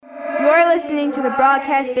listening to the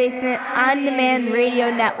Broadcast Basement On Demand Radio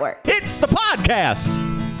Network. It's the podcast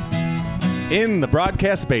in the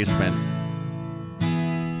Broadcast Basement.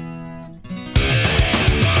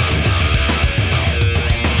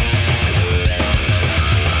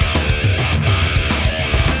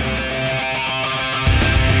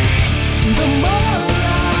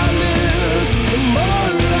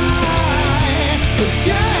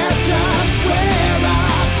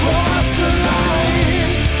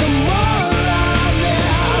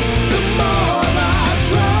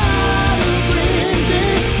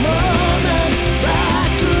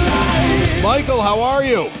 Michael, how are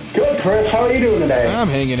you? Good, Chris. How are you doing today? I'm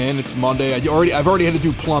hanging in. It's Monday. I've already had to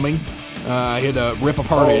do plumbing. I had to rip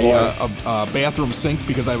apart a bathroom sink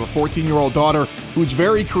because I have a 14-year-old daughter who's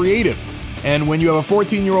very creative. And when you have a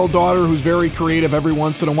 14-year-old daughter who's very creative, every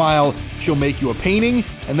once in a while she'll make you a painting,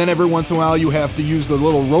 and then every once in a while you have to use the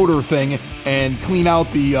little rotor thing and clean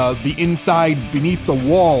out the inside beneath the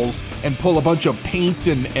walls and pull a bunch of paint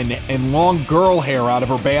and long girl hair out of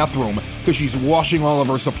her bathroom because she's washing all of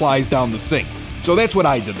her supplies down the sink. So that's what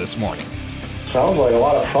I did this morning. Sounds like a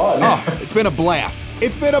lot of fun. Oh, it's been a blast.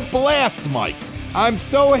 It's been a blast, Mike. I'm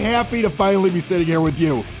so happy to finally be sitting here with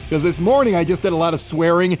you because this morning I just did a lot of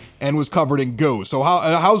swearing and was covered in goo. So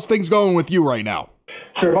how's things going with you right now?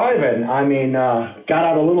 Surviving. I mean, got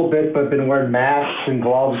out a little bit, but been wearing masks and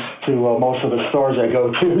gloves to most of the stores I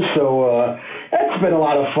go to. So it's been a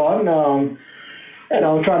lot of fun.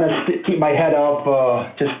 Trying to keep my head up,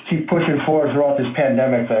 just keep pushing forward throughout this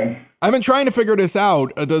pandemic thing. I've been trying to figure this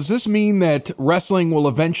out. Does this mean that wrestling will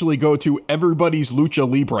eventually go to everybody's lucha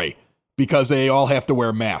libre because they all have to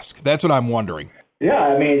wear masks? That's what I'm wondering. Yeah,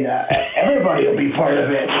 I mean, everybody will be part of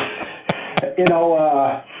it.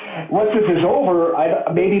 Once this is over,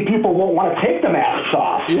 maybe people won't want to take the masks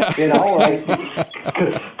off. Yeah.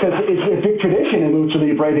 Because it's a big tradition in lucha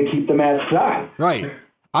libre to keep the masks on. Right.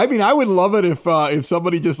 I mean, I would love it if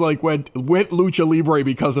somebody just went lucha libre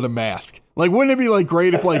because of the mask. Wouldn't it be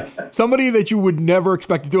great if somebody that you would never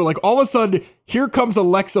expect to do it, all of a sudden here comes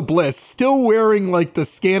Alexa Bliss still wearing the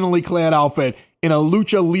scantily clad outfit in a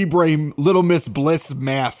lucha libre Little Miss Bliss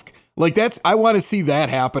mask. I want to see that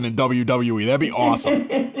happen in WWE. That'd be awesome.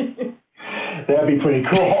 That'd be pretty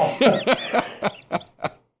cool.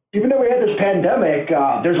 Even though we had this pandemic,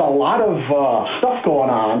 there's a lot of stuff going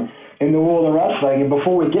on in the world of wrestling. And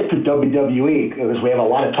before we get to WWE, because we have a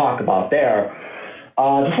lot of talk about there,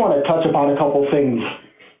 I just want to touch upon a couple things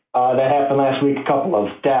that happened last week, a couple of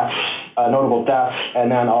deaths, notable deaths, and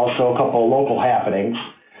then also a couple of local happenings.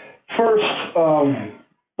 First,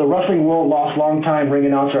 the wrestling world lost longtime ring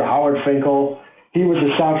announcer Howard Finkel. He was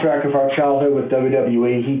the soundtrack of our childhood with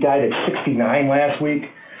WWE. He died at 69 last week.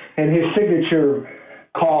 And his signature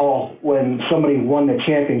call when somebody won the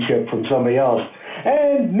championship from somebody else,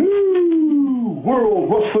 and new World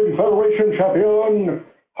Wrestling Federation champion,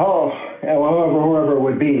 whoever it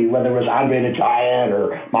would be, whether it was Andre the Giant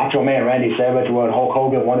or Macho Man Randy Savage when Hulk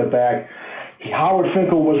Hogan won it back. Howard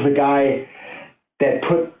Finkel was the guy that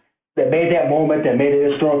made that moment, that made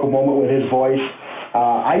a historical moment with his voice.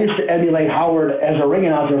 I used to emulate Howard as a ring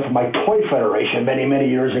announcer for my Toy Federation many, many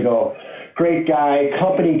years ago. Great guy,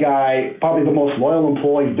 company guy, probably the most loyal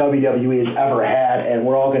employee WWE has ever had, and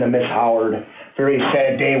we're all going to miss Howard. Very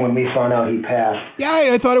sad day when we found out he passed. Yeah,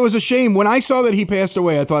 I thought it was a shame. When I saw that he passed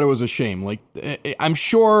away, I thought it was a shame. I'm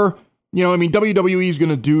sure, WWE is going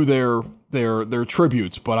to do their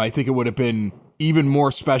tributes, but I think it would have been even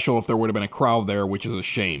more special if there would have been a crowd there, which is a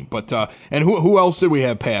shame. But and who else did we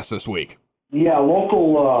have pass this week? Yeah,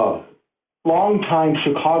 local, longtime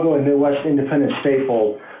Chicago and Midwest independent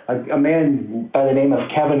staple, a man by the name of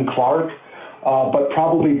Kevin Clark, but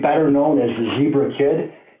probably better known as the Zebra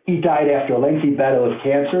Kid. He died after a lengthy battle with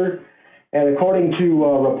cancer, and according to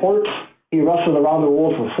reports, he wrestled around the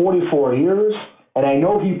world for 44 years, and I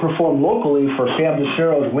know he performed locally for Sam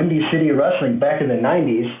DeCero's Windy City Wrestling back in the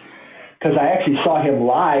 90s, because I actually saw him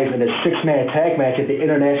live in a 6-man tag match at the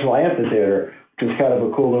International Amphitheater, which was kind of a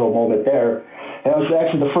cool little moment there. And it was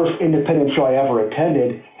actually the first independent show I ever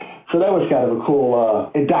attended, so that was kind of a cool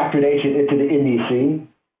indoctrination into the indie scene.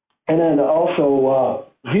 And then also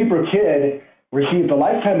Zebra Kid received the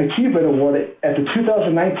Lifetime Achievement Award at the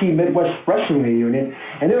 2019 Midwest Wrestling Reunion,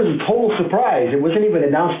 and it was a total surprise. It wasn't even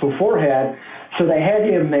announced beforehand, so they had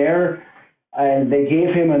him there, and they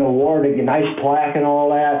gave him an award, a nice plaque and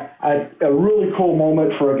all that. A really cool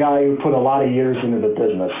moment for a guy who put a lot of years into the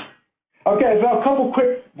business. Okay, so a couple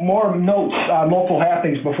quick more notes on local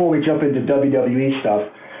happenings before we jump into WWE stuff.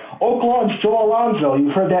 Oaklawn's Joe Alonzo,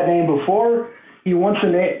 you've heard that name before. He once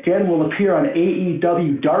again will appear on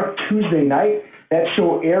AEW Dark Tuesday night. That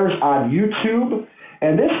show airs on YouTube.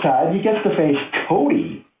 And this time he gets to face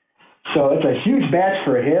Cody. So it's a huge match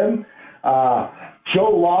for him.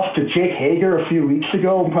 Joe lost to Jake Hager a few weeks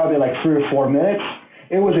ago, probably like 3 or 4 minutes.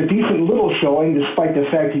 It was a decent little showing, despite the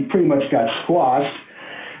fact he pretty much got squashed.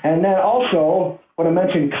 And then also, when I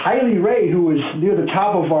mentioned Kylie Ray, who was near the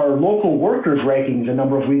top of our local workers rankings a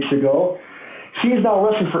number of weeks ago, she's now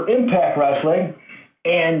wrestling for Impact Wrestling,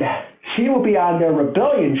 and she will be on their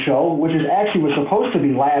Rebellion show, which is actually was supposed to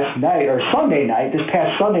be last night, or Sunday night, this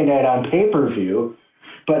past Sunday night on pay-per-view.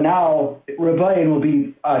 But now Rebellion will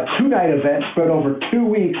be a 2-night event spread over 2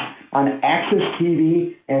 weeks on Access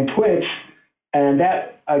TV and Twitch. And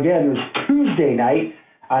that, again, is Tuesday night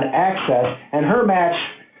on Access. And her match,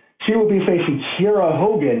 she will be facing Kiera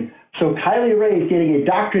Hogan. So Kylie Ray is getting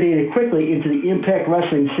indoctrinated quickly into the Impact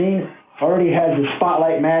Wrestling scene. Already has a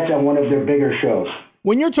spotlight match on one of their bigger shows.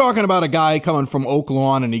 When you're talking about a guy coming from Oak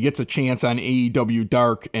Lawn and he gets a chance on AEW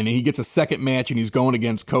Dark and he gets a second match and he's going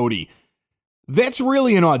against Cody, that's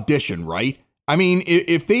really an audition, right? I mean,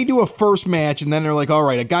 if they do a first match and then they're like, all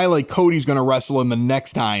right, a guy like Cody's going to wrestle him the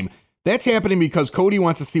next time, that's happening because Cody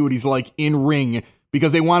wants to see what he's like in ring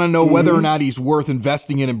because they want to know whether or not he's worth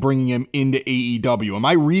investing in and bringing him into AEW. Am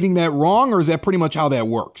I reading that wrong, or is that pretty much how that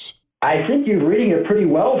works? I think you're reading it pretty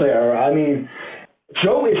well there. I mean,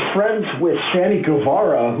 Joe is friends with Sammy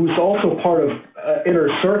Guevara, who's also part of Inner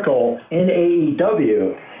Circle in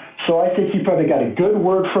AEW. So I think he probably got a good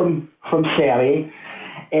word from Sammy.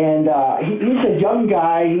 And he's a young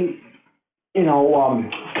guy,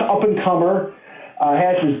 up-and-comer,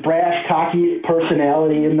 has his brash, cocky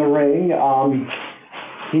personality in the ring.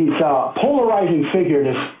 He's a polarizing figure,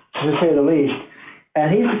 to say the least.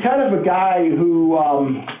 And he's the kind of a guy who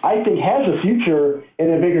I think has a future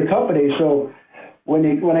in a bigger company. So when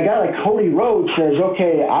a guy like Cody Rhodes says,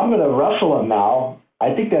 okay, I'm going to wrestle him now,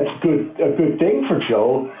 I think that's a good thing for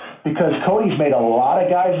Joe, because Cody's made a lot of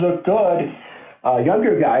guys look good,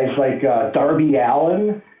 younger guys like Darby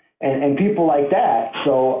Allin and people like that.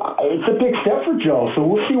 So it's a big step for Joe. So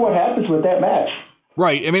we'll see what happens with that match.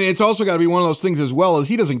 Right. I mean, it's also got to be one of those things as well, as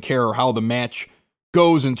he doesn't care how the match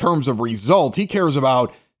goes in terms of results. He cares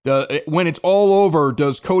about when it's all over,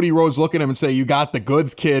 does Cody Rhodes look at him and say, you got the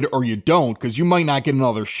goods, kid, or you don't, because you might not get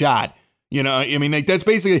another shot. You know, I mean, that's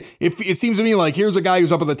basically, it seems to me like here's a guy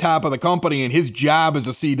who's up at the top of the company and his job is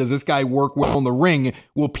to see, does this guy work well in the ring?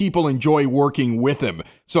 Will people enjoy working with him?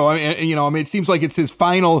 So, it seems like it's his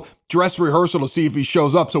final dress rehearsal to see if he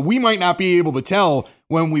shows up. So we might not be able to tell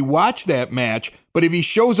when we watch that match, but if he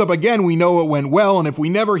shows up again, we know it went well. And if we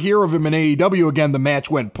never hear of him in AEW again, the match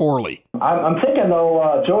went poorly. I'm thinking,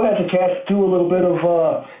 though, Joe has a chance to do a little bit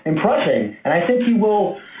of impressing, and I think he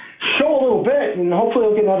will show a little bit, and hopefully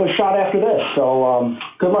he'll get another shot after this. So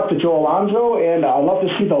good luck to Joe Alonzo, and I'd love to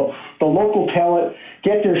see the local talent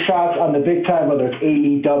get their shots on the big time, whether it's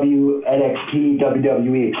AEW, NXT,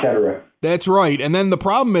 WWE, etc. That's right. And then the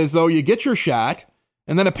problem is, though, you get your shot,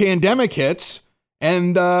 and then a pandemic hits,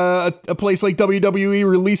 and a place like WWE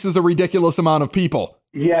releases a ridiculous amount of people.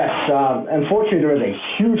 Yes. Unfortunately, there was a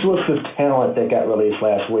huge list of talent that got released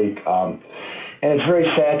last week. And it's very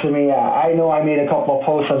sad to me. I know I made a couple of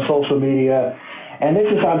posts on social media, and this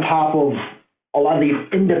is on top of a lot of these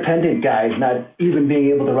independent guys not even being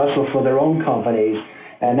able to wrestle for their own companies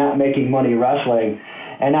and not making money wrestling.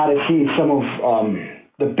 And now to see some of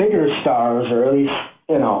the bigger stars, or at least,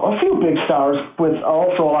 a few big stars with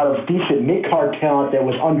also a lot of decent mid-card talent that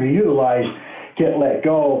was underutilized get let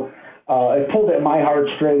go. It pulled at my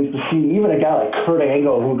heartstrings to see even a guy like Kurt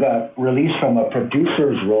Angle, who got released from a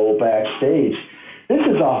producer's role backstage. This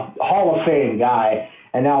is a Hall of Fame guy,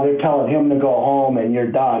 and now they're telling him to go home and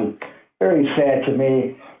you're done. Very sad to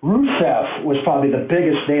me. Rusev was probably the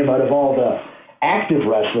biggest name out of all the active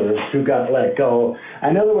wrestlers who got let go.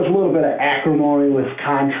 I know there was a little bit of acrimony with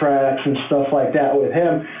contracts and stuff like that with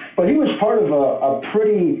him, but he was part of a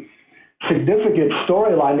pretty significant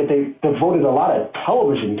storyline that they devoted a lot of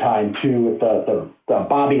television time to, with the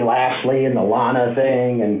Bobby Lashley and the Lana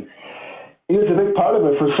thing, and he was a big part of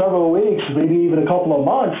it for several weeks, maybe even a couple of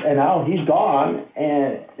months, and now he's gone.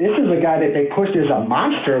 And this is a guy that they pushed as a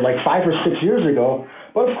monster like 5 or 6 years ago.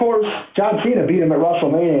 But of course, John Cena beat him at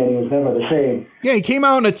WrestleMania, and he was never the same. Yeah, he came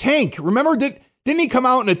out in a tank. Remember, didn't he come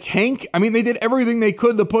out in a tank? I mean, they did everything they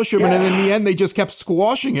could to push him, and then in the end, they just kept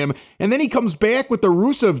squashing him. And then he comes back with the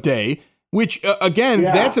Rusev Day, which, again,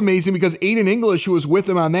 that's amazing because Aiden English, who was with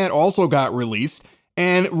him on that, also got released.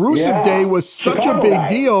 And Rusev Day was such a big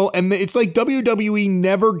deal. And it's like WWE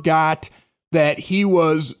never got that he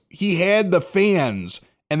had the fans,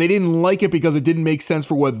 and they didn't like it because it didn't make sense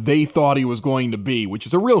for what they thought he was going to be, which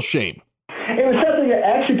is a real shame. It was something that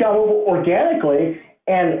actually got over organically,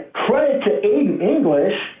 And credit to Aiden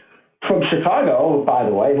English from Chicago, by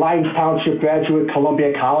the way, Lyons Township graduate,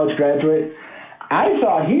 Columbia College graduate. I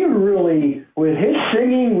thought he really, with his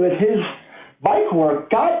singing, with his bike work,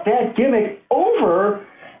 got that gimmick over,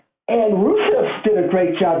 and Rusev did a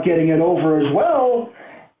great job getting it over as well.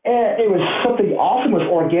 And it was something awesome. It was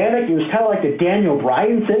organic. It was kind of like the Daniel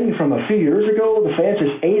Bryan thing from a few years ago. The fans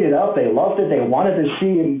just ate it up. They loved it. They wanted to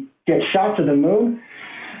see him get shot to the moon.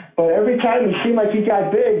 But every time it seemed like he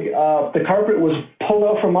got big, the carpet was pulled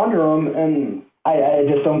out from under him, and I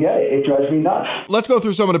just don't get it. It drives me nuts. Let's go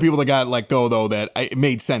through some of the people that got let go, though, that it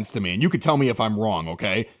made sense to me. And you could tell me if I'm wrong,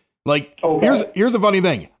 okay? Like, here's a funny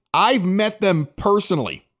thing. I've met them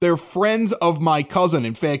personally. They're friends of my cousin.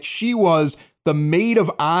 In fact, she was the maid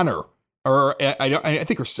of honor, or I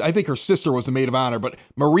think her sister was the maid of honor, but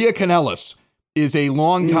Maria Kanellis is a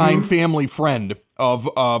longtime family friend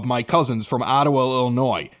of my cousins from Ottawa,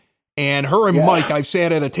 Illinois. And her and Mike, I've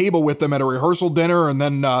sat at a table with them at a rehearsal dinner, and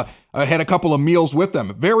then I had a couple of meals with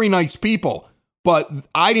them. Very nice people. But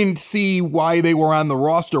I didn't see why they were on the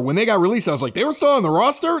roster. When they got released, I was like, they were still on the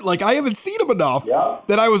roster? Like, I haven't seen them enough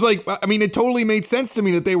that I was like, I mean, it totally made sense to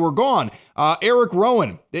me that they were gone. Eric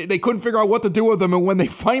Rowan, they couldn't figure out what to do with him. And when they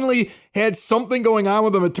finally had something going on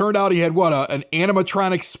with him, it turned out he had, an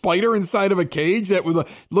animatronic spider inside of a cage that was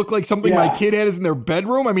looked like something my kid had in their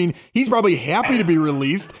bedroom. I mean, he's probably happy to be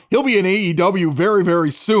released. He'll be in AEW very, very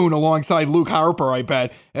soon alongside Luke Harper, I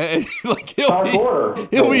bet. Like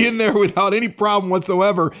he'll be in there without any problem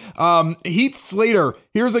whatsoever. Heath Slater,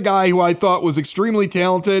 here's a guy who I thought was extremely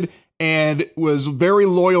talented and was very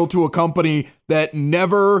loyal to a company that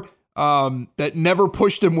never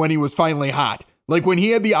pushed him when he was finally hot. Like when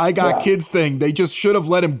he had the I Got Kids thing, they just should have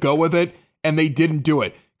let him go with it, and they didn't do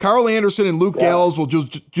it. Carl Anderson and Luke Gallows will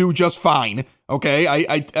just do just fine. Okay,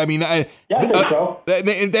 I mean, I think so.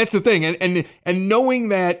 And that's the thing, and knowing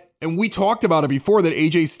that. And we talked about it before that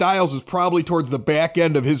AJ Styles is probably towards the back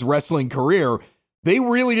end of his wrestling career. They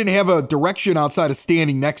really didn't have a direction outside of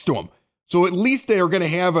standing next to him. So at least they are going to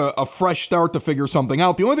have a fresh start to figure something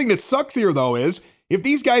out. The only thing that sucks here, though, is if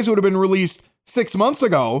these guys would have been released 6 months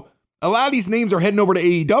ago, a lot of these names are heading over to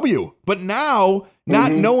AEW. But now,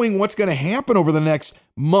 not knowing what's going to happen over the next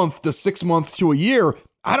month to 6 months to a year,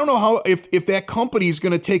 I don't know how if that company is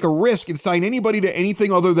going to take a risk and sign anybody to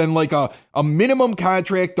anything other than like a minimum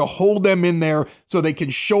contract to hold them in there so they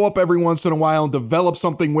can show up every once in a while and develop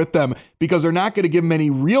something with them, because they're not going to give them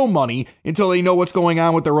any real money until they know what's going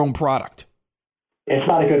on with their own product. It's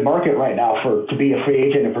not a good market right now to be a free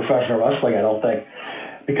agent in professional wrestling, I don't think,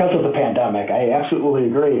 because of the pandemic. I absolutely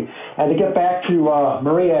agree. And to get back to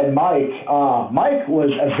Maria and Mike, Mike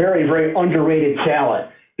was a very, very underrated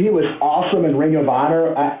talent. He was awesome in Ring of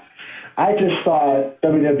Honor. I just thought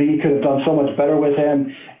WWE could have done so much better with him.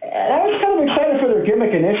 And I was kind of excited for their gimmick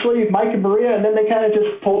initially, Mike and Maria, and then they kind of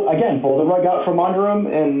just pulled the rug out from under him,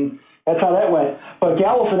 and that's how that went. But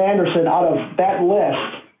Gallows and Anderson, out of that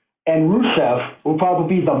list, and Rusev will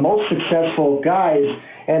probably be the most successful guys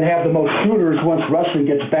and have the most shooters once wrestling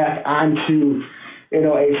gets back onto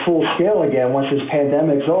a full scale again once this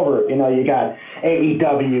pandemic's over. You got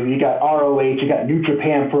AEW, you got ROH, you got New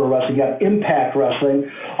Japan Pro Wrestling, you got Impact Wrestling,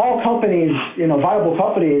 all companies, viable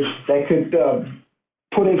companies that could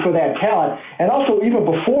put in for that talent. And also, even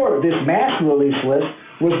before this mass release list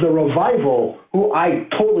was the Revival, who I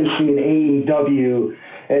totally see in AEW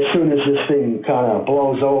as soon as this thing kind of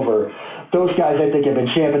blows over. Those guys, I think, have been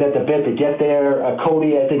champing at the bit to get there.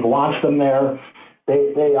 Cody, I think, wants them there.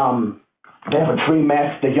 They have a dream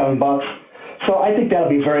match, the Young Bucks. So I think that'll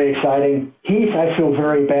be very exciting. Heath, I feel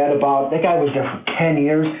very bad about. That guy was there for 10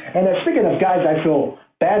 years. And speaking of guys I feel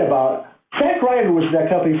bad about, Zack Ryder was with that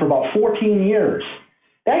company for about 14 years.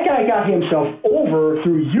 That guy got himself over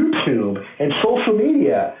through YouTube and social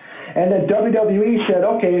media. And then WWE said,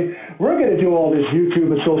 okay, we're going to do all this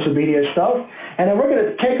YouTube and social media stuff, and then we're going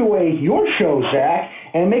to take away your show, Zach,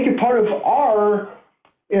 and make it part of our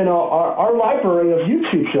library of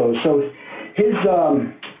YouTube shows. So his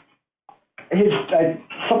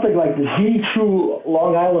something like the Z True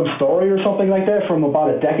Long Island Story or something like that from about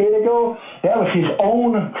a decade ago, that was his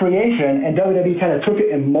own creation, and WWE kind of took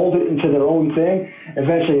it and molded it into their own thing.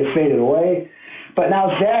 Eventually it faded away. But now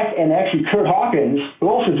Zach and actually Kurt Hawkins, who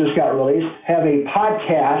also just got released, have a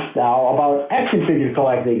podcast now about action figure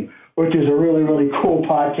collecting, which is a really, really cool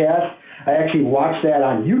podcast. I actually watched that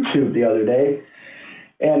on YouTube the other day.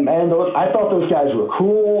 And man, I thought those guys were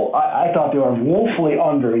cool. I thought they were woefully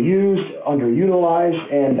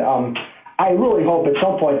underutilized, and I really hope at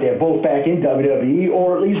some point they're both back in WWE,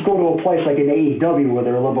 or at least go to a place like an AEW where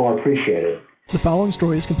they're a little more appreciated. The following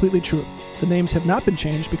story is completely true. The names have not been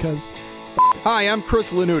changed because Hi, I'm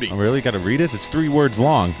Chris Lanuti. I really got to read it? It's 3 words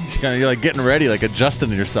long. You're like getting ready, like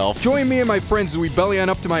adjusting yourself. Join me and my friends as we belly on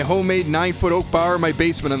up to my homemade 9-foot oak bar in my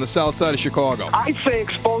basement on the south side of Chicago. I say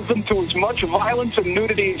expose them to as much violence and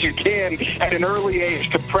nudity as you can at an early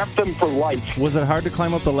age to prep them for life. Was it hard to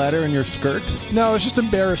climb up the ladder in your skirt? No, it's just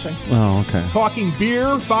embarrassing. Oh, okay. Talking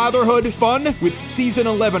beer, fatherhood, fun with season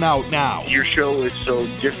 11 out now. Your show is so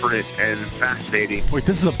different and fascinating. Wait,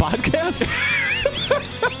 this is a podcast?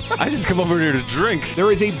 I just come over here to drink.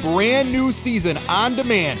 There is a brand new season on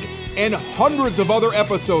demand and hundreds of other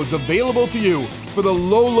episodes available to you for the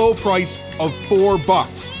low, low price of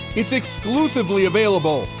 $4. It's exclusively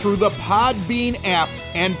available through the Podbean app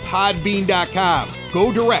and podbean.com.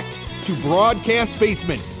 Go direct to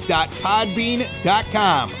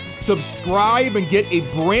broadcastbasement.podbean.com. Subscribe and get a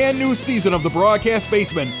brand new season of the Broadcast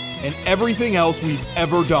Basement and everything else we've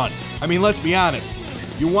ever done. I mean, let's be honest.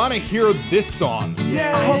 You want to hear this song.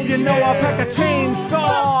 Yeah, I hope you know I'll pack a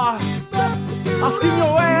chainsaw. I'll skin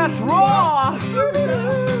your ass raw.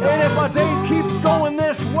 And if my day keeps going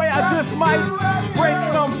this way, I just might break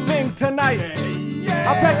something tonight.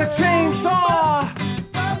 I'll pack a chainsaw.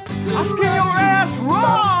 I'll skin your ass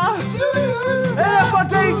raw. And if my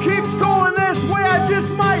day keeps going this way, I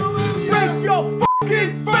just might break your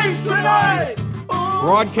fucking face tonight.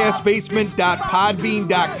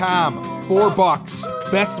 Broadcastbasement.podbean.com.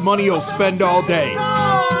 $4. Best money you'll spend all day.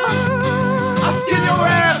 I'll skin your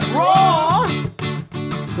ass raw.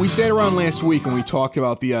 We sat around last week and we talked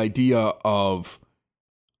about the idea of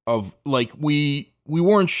like we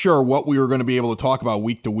weren't sure what we were going to be able to talk about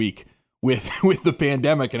week to week with the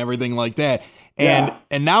pandemic and everything like that. And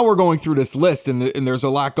now we're going through this list and there's a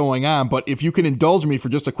lot going on. But if you can indulge me for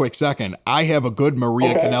just a quick second, I have a good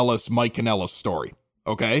Maria Kanellis, Mike Kanellis story.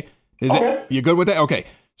 Okay? You good with that? Okay.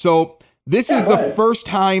 So this is the first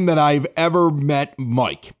time that I've ever met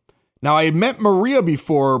Mike. Now, I had met Maria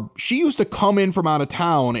before. She used to come in from out of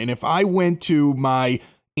town, and if I went to my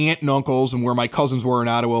aunt and uncles and where my cousins were in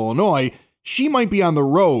Ottawa, Illinois, she might be on the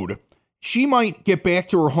road. She might get back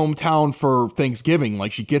to her hometown for Thanksgiving,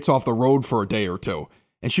 like she gets off the road for a day or two.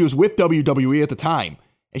 And she was with WWE at the time.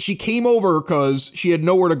 And she came over because she had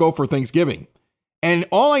nowhere to go for Thanksgiving. And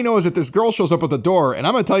all I know is that this girl shows up at the door, and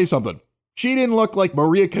I'm going to tell you something. She didn't look like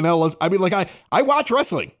Maria Kanellis. I mean, like, I watch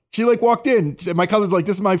wrestling. She, like, walked in. My cousin's like,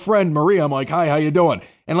 this is my friend, Maria. I'm like, hi, how you doing?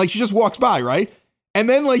 And, like, she just walks by, right? And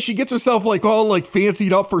then, like, she gets herself, like, all, like,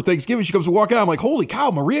 fancied up for Thanksgiving. She comes walking out. I'm like, holy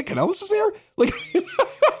cow, Maria Kanellis is there? Like, I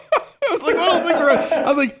was like, I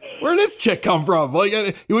was like, where did this chick come from? Like,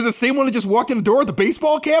 it was the same one that just walked in the door with the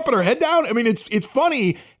baseball cap and her head down. I mean, it's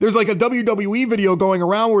funny. There's like a WWE video going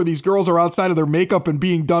around where these girls are outside of their makeup and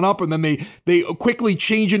being done up, and then they quickly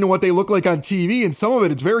change into what they look like on TV. And some of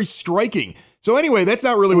it's very striking. So anyway, that's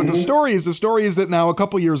not really what the story is. The story is that now a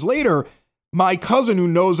couple years later, my cousin, who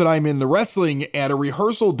knows that I'm in the wrestling, at a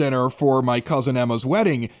rehearsal dinner for my cousin Emma's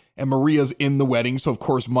wedding, and Maria's in the wedding. So, of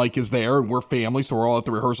course, Mike is there, and we're family, so we're all at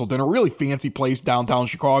the rehearsal dinner. Really fancy place downtown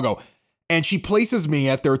Chicago. And she places me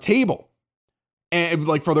at their table, and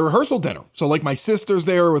like for the rehearsal dinner. So, like, my sister's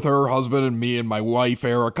there with her husband and me and my wife,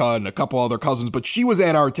 Erica, and a couple other cousins, but she was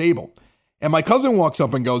at our table. And my cousin walks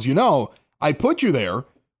up and goes, you know, I put you there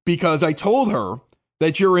because I told her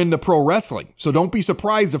that you're into pro wrestling. So don't be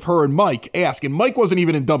surprised if her and Mike ask. And Mike wasn't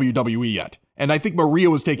even in WWE yet. And I think Maria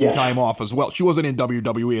was taking time off as well. She wasn't in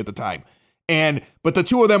WWE at the time. But the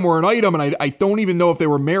two of them were an item, and I don't even know if they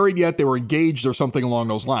were married yet. They were engaged or something along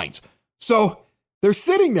those lines. So they're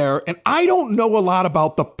sitting there, and I don't know a lot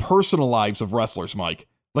about the personal lives of wrestlers, Mike.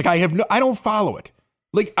 Like, I don't follow it.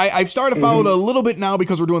 Like, I've started to follow it a little bit now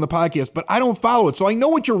because we're doing the podcast, but I don't follow it. So I know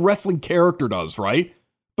what your wrestling character does, right?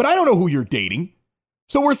 But I don't know who you're dating.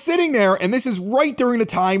 So we're sitting there, and this is right during the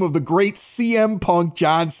time of the great CM Punk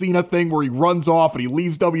John Cena thing where he runs off and he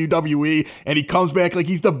leaves WWE and he comes back like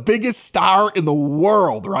he's the biggest star in the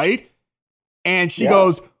world, right? And she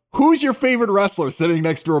goes, who's your favorite wrestler, sitting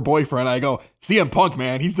next to her boyfriend? I go, CM Punk,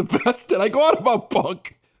 man. He's the best. And I go on about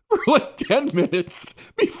Punk for like 10 minutes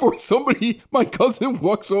before my cousin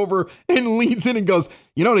walks over and leans in and goes,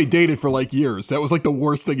 you know, they dated for like years. That was like the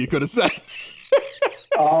worst thing you could have said.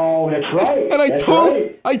 Oh, that's right. And I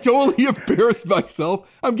totally embarrassed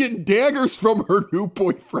myself. I'm getting daggers from her new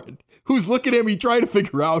boyfriend, who's looking at me trying to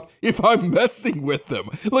figure out if I'm messing with them.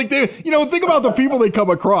 Like, think about the people they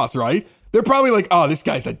come across, right? They're probably like, oh, this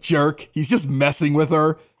guy's a jerk. He's just messing with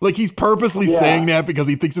her. Like, he's purposely saying that because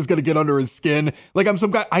he thinks it's going to get under his skin. Like, I'm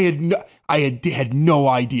some guy. I had no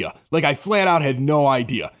idea. Like, I flat out had no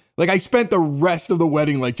idea. Like, I spent the rest of the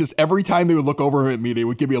wedding, like, just every time they would look over at me, they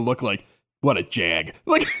would give me a look like, what a jag.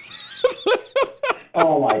 Like,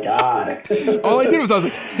 Oh my God. All I did was I was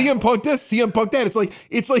like, CM Punk this, CM Punk that.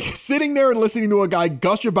 It's like sitting there and listening to a guy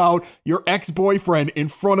gush about your ex-boyfriend in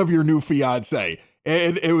front of your new fiance.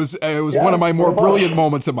 And it was one of my more brilliant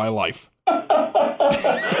moments in my life.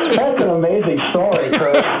 That's an amazing story,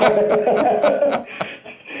 Chris.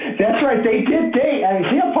 That's right. They did date. I mean,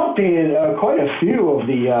 CM Punk dated quite a few of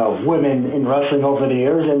the women in wrestling over the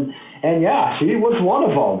years, and yeah, she was one of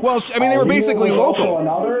them. Well, I mean, they were basically local.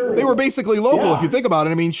 They were basically local, if you think about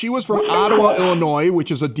it. I mean, she was from Ottawa, Illinois,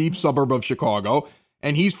 which is a deep suburb of Chicago,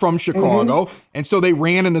 and he's from Chicago, and so they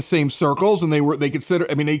ran in the same circles, and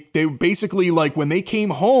they basically, like, when they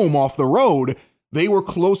came home off the road, they were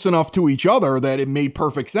close enough to each other that it made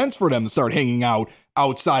perfect sense for them to start hanging out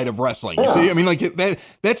outside of wrestling. You see, I mean, like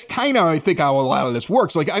that's kind of, I think, how a lot of this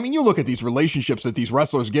works. Like, I mean, you look at these relationships that these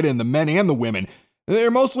wrestlers get in, the men and the women,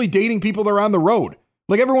 they're mostly dating people that are on the road.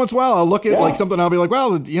 Like, every once in a while, I'll look at like something, I'll be like,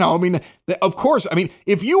 well, you know, I mean, of course, I mean,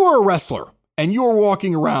 if you were a wrestler and you were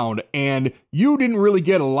walking around and you didn't really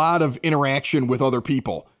get a lot of interaction with other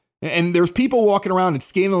people, and there's people walking around in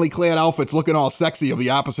scantily clad outfits looking all sexy of the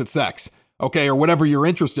opposite sex, okay, or whatever you're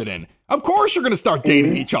interested in, of course you're going to start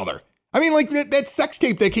dating each other. I mean, like, that sex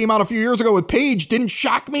tape that came out a few years ago with Paige didn't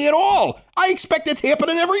shock me at all. I expect it's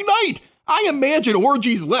happening every night. I imagine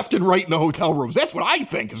orgies left and right in the hotel rooms. That's what I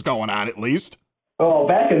think is going on, at least. Well,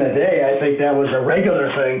 back in the day, I think that was a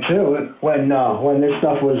regular thing, too, when this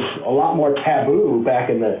stuff was a lot more taboo back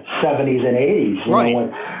in the 70s and 80s. You know,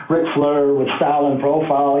 when Ric Flair with Style and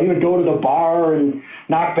Profile, he would go to the bar and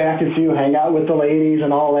knock back a few, hang out with the ladies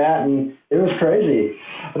and all that, and it was crazy.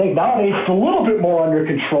 I think nowadays it's a little bit more under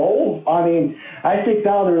control. I mean, I think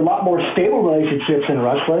now there are a lot more stable relationships in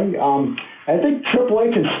wrestling. I think Triple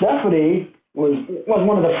H and Stephanie was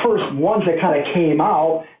one of the first ones that kind of came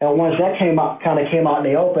out, and once that came out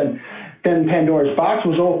in the open, then Pandora's box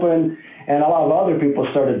was open, and a lot of other people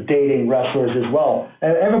started dating wrestlers as well.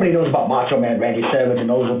 And everybody knows about Macho Man Randy Savage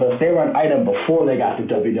and Elizabeth. They were an item before they got to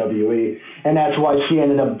WWE, and that's why she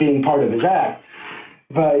ended up being part of his act.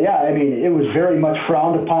 But yeah, I mean, it was very much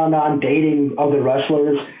frowned upon on dating other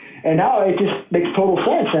wrestlers. And now it just makes total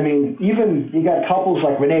sense. I mean, even you got couples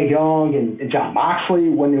like Renee Young and Jon Moxley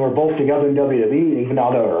when they were both together in WWE, even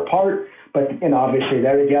though they were apart. But, you know, obviously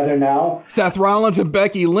they're together now. Seth Rollins and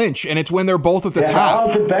Becky Lynch, and it's when they're both at the top.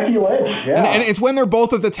 Rollins and Becky Lynch, yeah. And it's when they're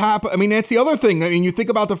both at the top. I mean, that's the other thing. I mean, you think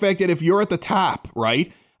about the fact that if you're at the top,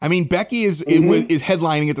 right? I mean, Becky is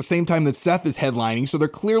headlining at the same time that Seth is headlining, so they're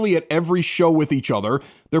clearly at every show with each other.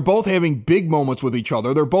 They're both having big moments with each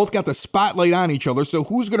other. They're both got the spotlight on each other, so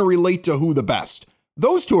who's going to relate to who the best?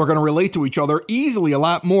 Those two are going to relate to each other easily a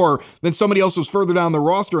lot more than somebody else who's further down the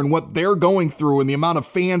roster and what they're going through and the amount of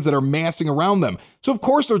fans that are massing around them. So, of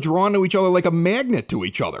course, they're drawn to each other like a magnet to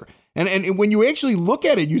each other. And when you actually look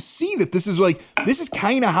at it, you see that this is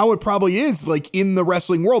kind of how it probably is, like, in the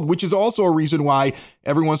wrestling world, which is also a reason why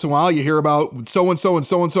every once in a while you hear about so-and-so and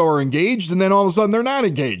so-and-so are engaged, and then all of a sudden they're not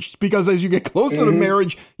engaged. Because as you get closer to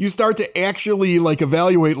marriage, you start to actually, like,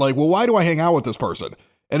 evaluate, like, well, why do I hang out with this person?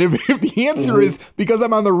 And if the answer is because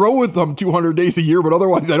I'm on the road with them 200 days a year, but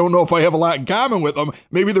otherwise I don't know if I have a lot in common with them,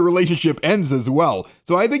 maybe the relationship ends as well.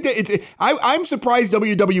 So I think that I'm surprised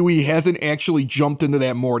WWE hasn't actually jumped into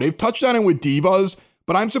that more. They've touched on it with Divas,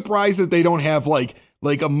 but I'm surprised that they don't have like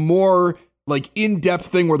a more like in-depth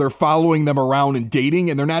thing where they're following them around and dating,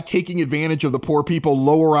 and they're not taking advantage of the poor people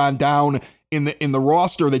lower on down in the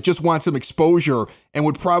roster that just want some exposure and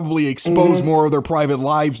would probably expose more of their private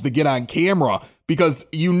lives to get on camera. Because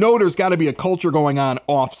you know there's got to be a culture going on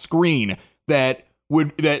off screen that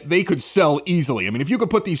they could sell easily. I mean, if you could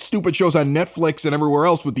put these stupid shows on Netflix and everywhere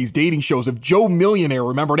else with these dating shows, if Joe Millionaire,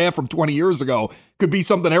 remember that from 20 years ago, could be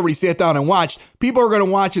something everybody sat down and watched, people are going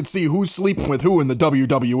to watch and see who's sleeping with who in the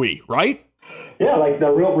WWE, right? Yeah, like the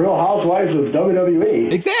Real Housewives of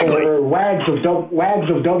WWE. Exactly. Or Wags of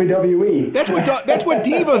WWE. That's what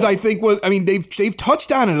Divas, I think, was. I mean, they've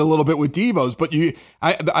touched on it a little bit with Divas, but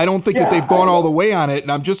I don't think that they've gone all the way on it.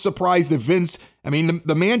 And I'm just surprised that Vince. I mean,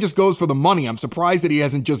 the man just goes for the money. I'm surprised that he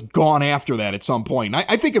hasn't just gone after that at some point.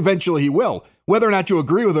 I think eventually he will. Whether or not you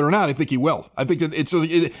agree with it or not, I think he will. I think that it's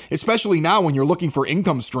especially now when you're looking for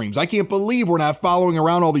income streams. I can't believe we're not following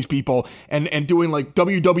around all these people and doing like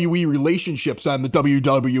WWE relationships on the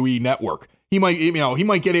WWE network. He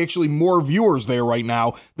might get actually more viewers there right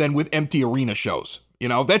now than with empty arena shows. You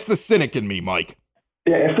know, that's the cynic in me, Mike.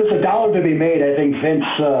 Yeah, if there's a dollar to be made, I think Vince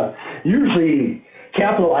usually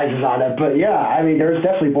capitalizes on it. But yeah, I mean, there's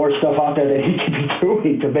definitely more stuff out there that he could be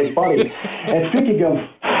doing to make money. And speaking of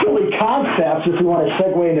silly concepts, if we want to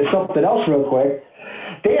segue into something else real quick,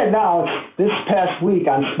 they announced this past week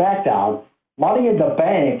on SmackDown, Money in the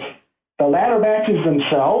Bank, The ladder matches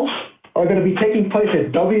themselves are going to be taking place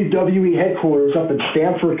at WWE headquarters up in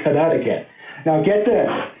Stamford, Connecticut. Now get this.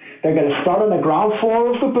 They're going to start on the ground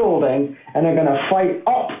floor of the building, and they're going to fight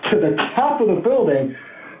up to the top of the building,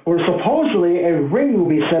 where supposedly a ring will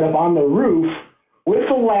be set up on the roof with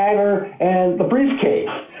the ladder and the briefcase.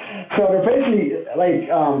 So they're basically like,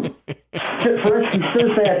 for instance,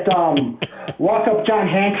 there's that walk up John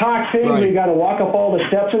Hancock thing where you got to walk up all the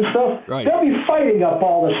steps and stuff. Right. They'll be fighting up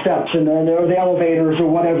all the steps and then the elevators or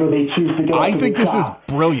whatever they choose to get. I think this is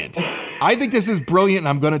brilliant. I think this is brilliant, and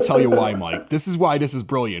I'm going to tell you why, Mike. This is why this is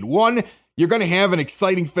brilliant. One, you're going to have an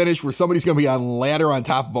exciting finish where somebody's going to be on a ladder on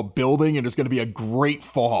top of a building, and there's going to be a great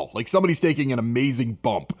fall. Like somebody's taking an amazing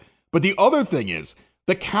bump. But the other thing is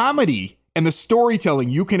the comedy and the storytelling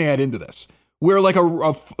you can add into this, where like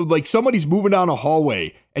like somebody's moving down a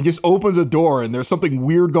hallway and just opens a door and there's something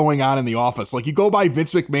weird going on in the office. Like you go by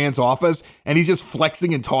Vince McMahon's office and he's just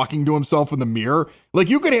flexing and talking to himself in the mirror. Like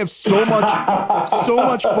you could have so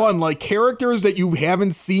much fun, like characters that you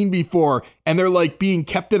haven't seen before and they're like being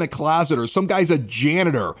kept in a closet, or some guy's a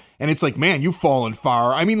janitor and it's like, man, you've fallen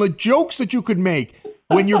far. I mean, like jokes that you could make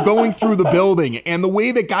when you're going through the building, and the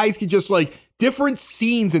way that guys can just like different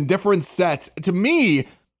scenes and different sets. To me,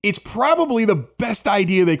 it's probably the best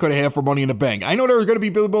idea they could have for Money in the Bank. I know there are going to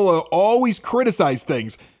be people who always criticize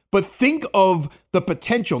things, but think of the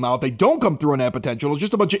potential. Now, if they don't come through on that potential, it's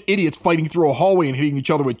just a bunch of idiots fighting through a hallway and hitting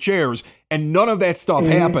each other with chairs, and none of that stuff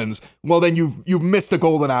happens. Well, then you've missed a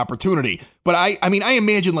golden opportunity. But I mean, I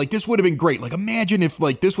imagine like this would have been great. Like imagine if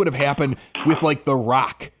like this would have happened with like The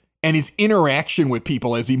Rock and his interaction with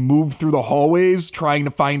people as he moved through the hallways trying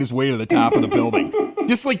to find his way to the top of the building.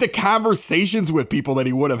 Just like the conversations with people that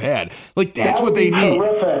he would have had. Like that's what they need.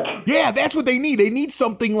 Terrific. Yeah, that's what they need. They need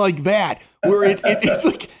something like that where it's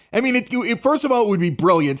like, I mean, it first of all, it would be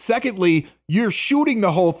brilliant. Secondly, you're shooting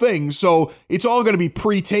the whole thing, so it's all going to be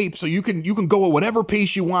pre-taped, so you can go at whatever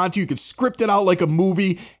pace you want to. You can script it out like a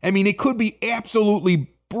movie. I mean, it could be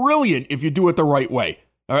absolutely brilliant if you do it the right way.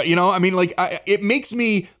 You know, I mean, like it makes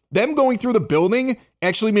me. Them going through the building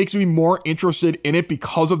actually makes me more interested in it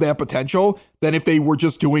because of that potential than if they were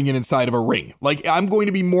just doing it inside of a ring. Like, I'm going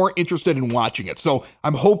to be more interested in watching it. So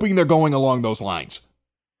I'm hoping they're going along those lines.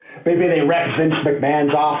 Maybe they wreck Vince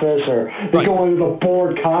McMahon's office, or they go into the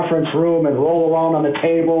board conference room and roll around on the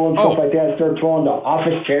table and stuff like that, start throwing the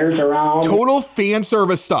office chairs around. Total fan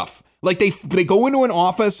service stuff. Like they go into an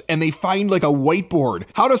office and they find like a whiteboard,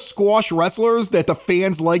 how to squash wrestlers that the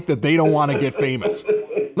fans like that they don't want to get famous.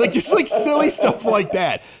 Like just like silly stuff like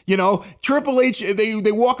that, you know. Triple H,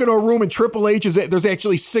 they walk into a room and Triple H there's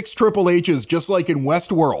actually 6 Triple H's, just like in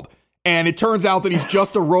Westworld, and it turns out that he's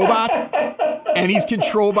just a robot and he's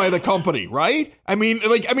controlled by the company, right? I mean,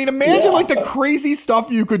 imagine like the crazy stuff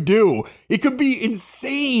you could do. It could be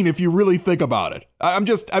insane if you really think about it.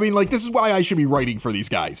 This is why I should be writing for these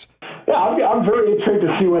guys. Yeah, I'm very intrigued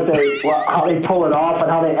to see how they pull it off and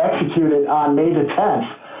how they execute it on May the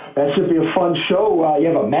 10th. That should be a fun show. You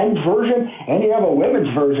have a men's version and you have a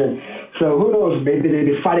women's version. So who knows? Maybe they'd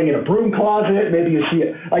be fighting in a broom closet. Maybe you see,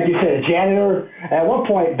 like you said, a janitor. At one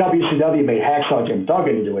point, WCW made Hacksaw Jim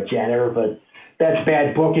Duggan into a janitor, but that's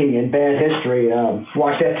bad booking and bad history.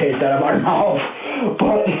 Watch that taste out of our mouth.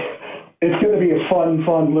 But it's going to be a fun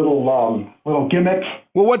little gimmick.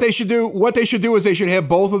 Well, what they should do is they should have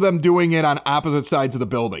both of them doing it on opposite sides of the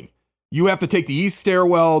building. You have to take the east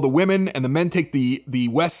stairwell, the women, and the men take the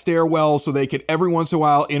west stairwell, so they can every once in a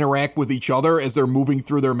while interact with each other as they're moving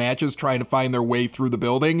through their matches, trying to find their way through the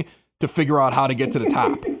building to figure out how to get to the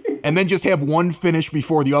top. And then just have one finish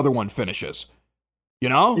before the other one finishes. You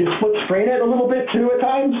know? You split screen it a little bit too at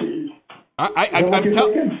times? I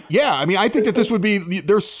think that this would be,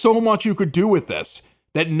 there's so much you could do with this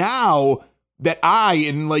that now that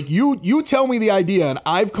you tell me the idea and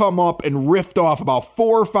I've come up and riffed off about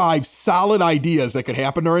 4 or 5 solid ideas that could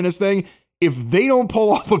happen during this thing. If they don't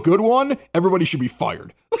pull off a good one, everybody should be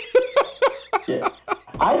fired. Yeah.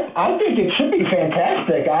 I think it should be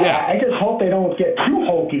fantastic. I just hope they don't get too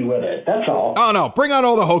hokey with it. That's all. Oh no, bring on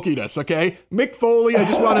all the hokiness, okay? Mick Foley, I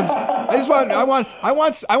want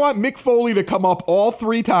Mick Foley to come up all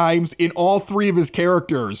 3 times in all 3 of his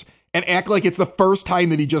characters and act like it's the first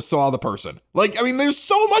time that he just saw the person. Like, I mean, there's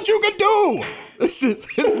so much you can do.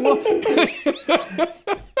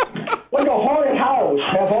 Like a haunted house,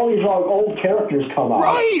 have all these old characters come out.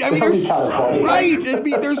 Right. I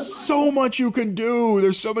mean, there's so much you can do.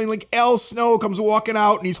 There's so many, like Al Snow comes walking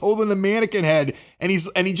out and he's holding the mannequin head and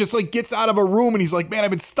he just like gets out of a room and he's like, man,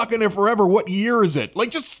 I've been stuck in there forever. What year is it?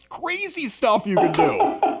 Like just crazy stuff you can do.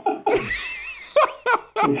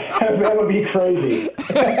 That would be crazy.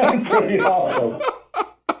 Pretty awesome.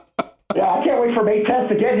 Yeah, for May 10th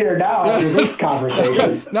to get here now after this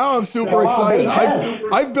conversation. Now I'm super excited.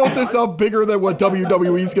 I've built this up bigger than what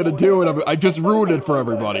WWE's going to do, and I just ruined it for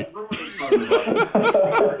everybody. Should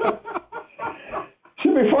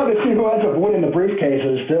be fun to see who ends up winning the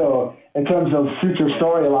briefcases, too, in terms of future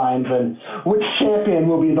storylines and which champion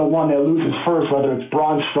will be the one that loses first, whether it's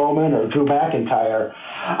Braun Strowman or Drew McIntyre.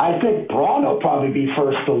 I think Braun will probably be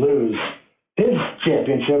first to lose his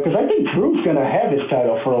championship, because I think Drew's going to have his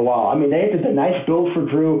title for a while. I mean, they did a nice build for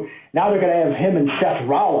Drew. Now they're going to have him and Seth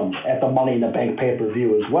Rollins at the Money in the Bank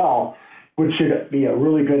pay-per-view as well, which should be a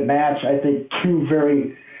really good match. I think two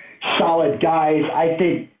very solid guys. I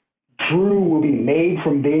think Drew will be made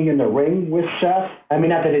from being in the ring with Seth. I mean,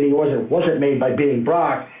 not that he wasn't made by beating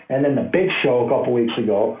Brock and then the Big Show a couple weeks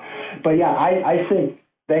ago. But, yeah, I think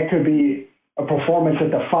that could be a performance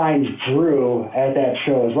that defines Drew at that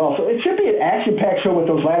show as well. So it should be an action-packed show with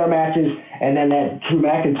those ladder matches and then that Drew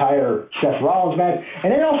McIntyre-Seth Rollins match.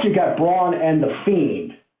 And then also you got Braun and The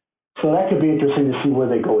Fiend. So that could be interesting to see where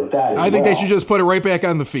they go with that. I think they should just put it right back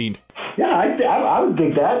on The Fiend. Yeah, I would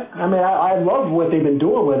dig that. I mean, I love what they've been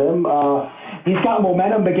doing with him. He's got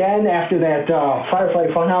momentum again after that Firefly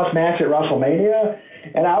Funhouse match at WrestleMania,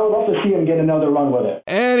 and I would love to see him get another run with it.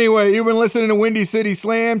 Anyway, you've been listening to Windy City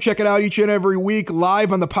Slam. Check it out each and every week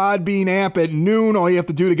live on the Podbean app at noon. All you have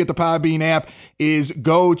to do to get the Podbean app is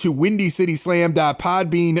go to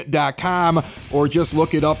windycityslam.podbean.com or just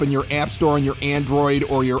look it up in your app store on your Android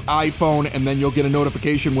or your iPhone, and then you'll get a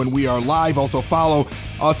notification when we are live. Also follow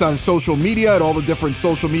us on social media at all the different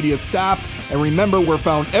social media stops. And remember, we're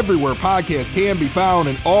found everywhere podcasts can be found,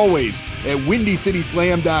 and always at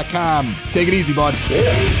windycityslam.com. Take it easy, bud.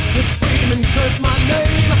 Yeah. Just scream and curse my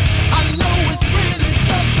name.